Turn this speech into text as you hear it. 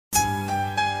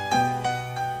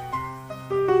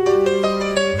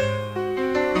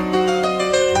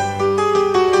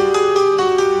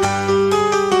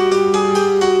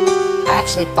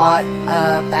actually bought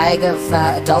a bag of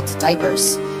adult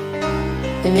diapers.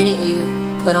 The minute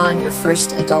you put on your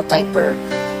first adult diaper,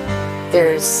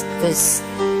 there's this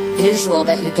visual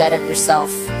that you get of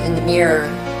yourself in the mirror,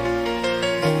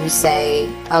 and you say,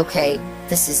 okay,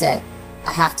 this is it.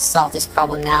 I have to solve this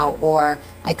problem now, or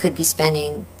I could be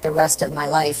spending the rest of my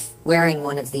life wearing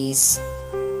one of these.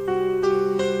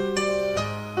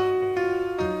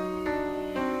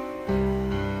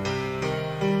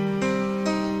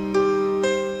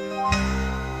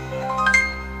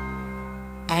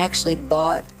 I actually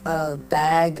bought a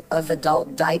bag of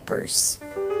adult diapers.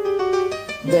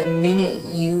 The minute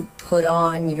you put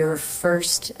on your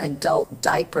first adult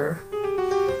diaper,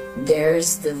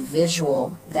 there's the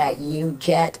visual that you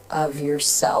get of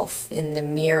yourself in the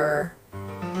mirror,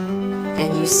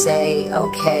 and you say,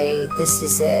 okay, this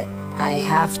is it. I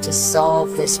have to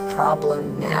solve this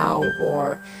problem now,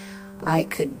 or I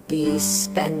could be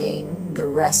spending the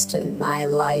rest of my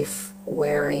life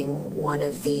wearing one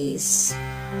of these.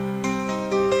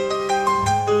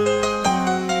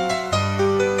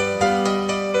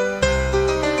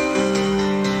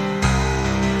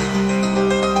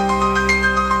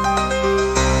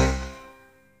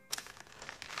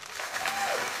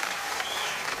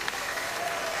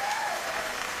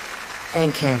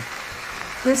 Okay,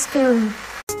 let's go.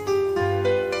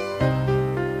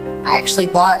 I actually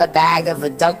bought a bag of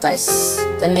adult diapers.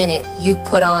 The minute you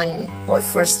put on your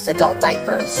first adult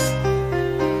diapers,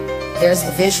 there's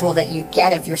the visual that you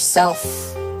get of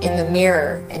yourself in the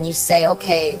mirror, and you say,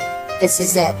 okay, this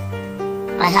is it.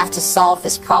 I have to solve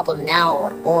this problem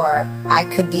now, or I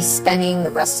could be spending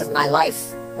the rest of my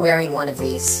life wearing one of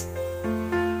these.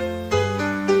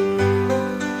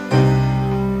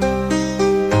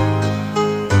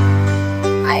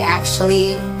 I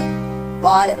actually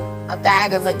bought a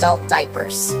bag of adult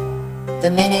diapers.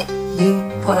 The minute you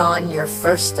put on your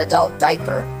first adult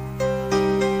diaper,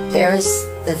 there's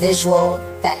the visual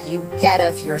that you get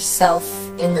of yourself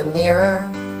in the mirror,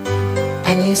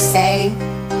 and you say,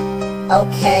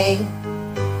 okay,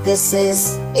 this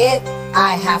is it.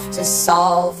 I have to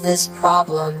solve this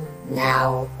problem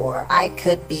now, or I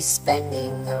could be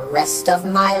spending the rest of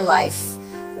my life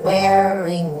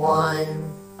wearing one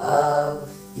of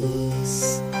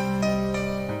these.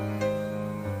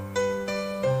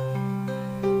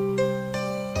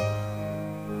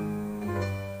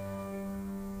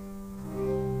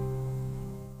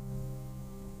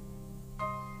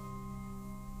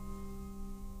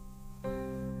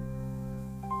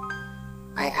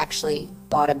 I actually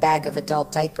bought a bag of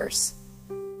adult diapers.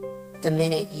 The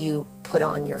minute you put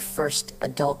on your first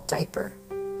adult diaper,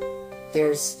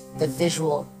 there's the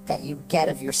visual that you get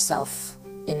of yourself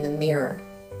in the mirror,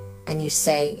 and you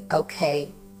say,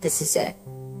 okay, this is it.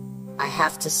 I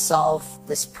have to solve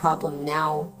this problem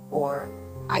now, or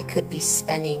I could be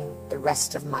spending the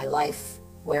rest of my life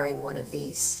wearing one of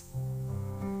these.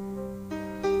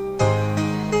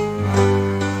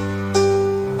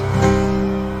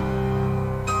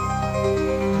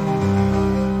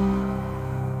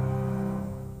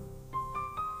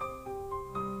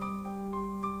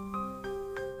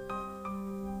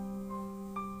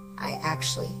 I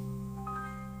actually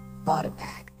bought a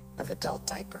bag of adult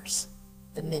diapers.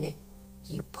 The minute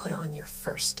you put on your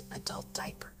first adult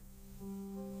diaper,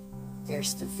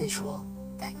 there's the visual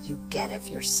that you get of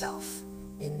yourself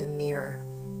in the mirror,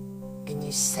 and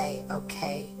you say,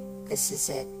 okay, this is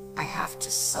it. I have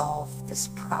to solve this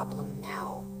problem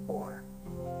now, or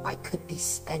I could be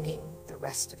spending the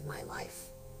rest of my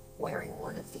life wearing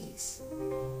one of these.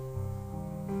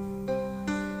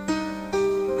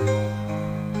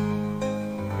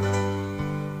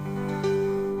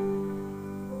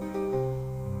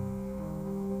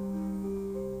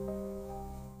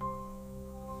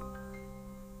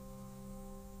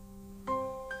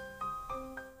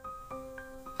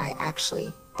 I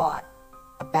actually bought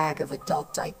a bag of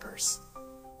adult diapers.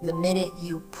 The minute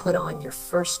you put on your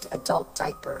first adult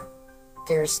diaper,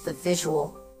 there's the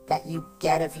visual that you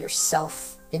get of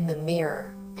yourself in the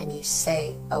mirror, and you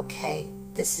say, okay,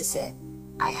 this is it.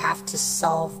 I have to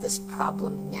solve this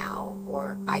problem now,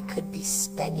 or I could be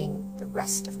spending the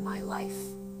rest of my life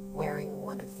wearing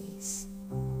one of these.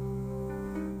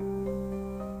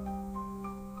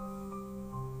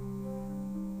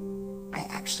 I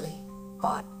actually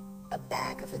bought a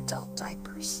bag of adult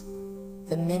diapers.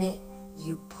 The minute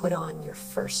you put on your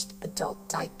first adult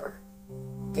diaper,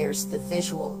 there's the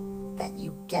visual that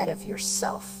you get of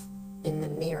yourself in the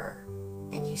mirror,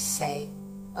 and you say,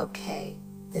 okay,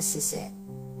 this is it.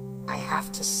 I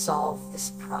have to solve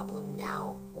this problem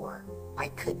now, or I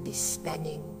could be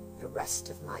spending the rest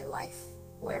of my life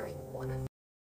wearing one of